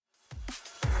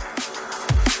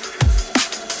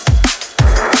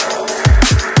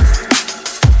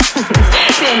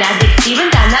saying that, Dick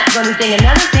Stevens. I'm not going to sing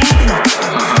another thing tonight.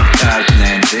 Gosh,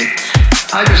 Nancy.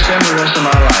 I could spend the rest of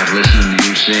my life listening to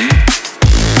you sing.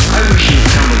 I wish you'd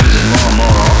come to visit more and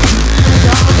more often. It's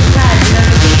awful surprised and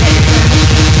unforgettable.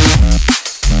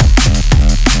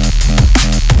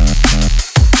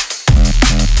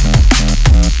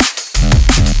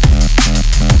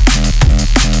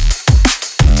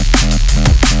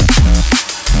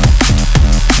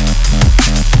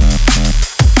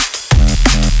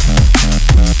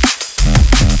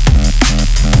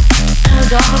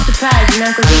 Surprise, and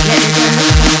Uncle Dick let me down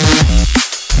this time.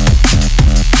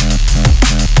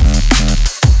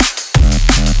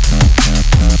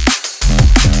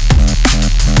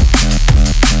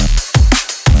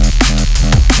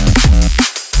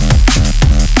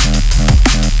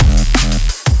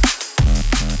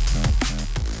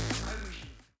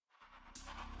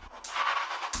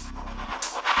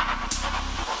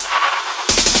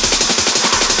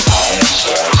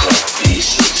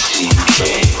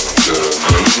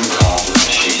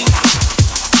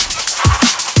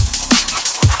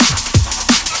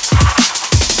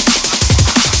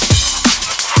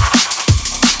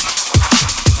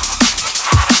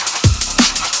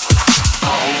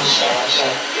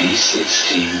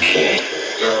 B16K,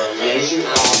 your amazing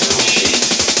coffee machine.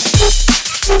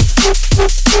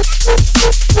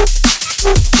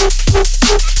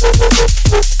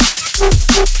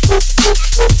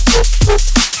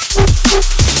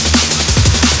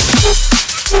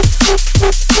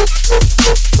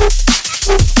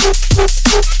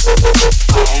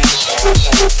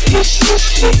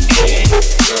 B16K,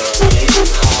 your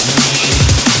amazing coffee machine.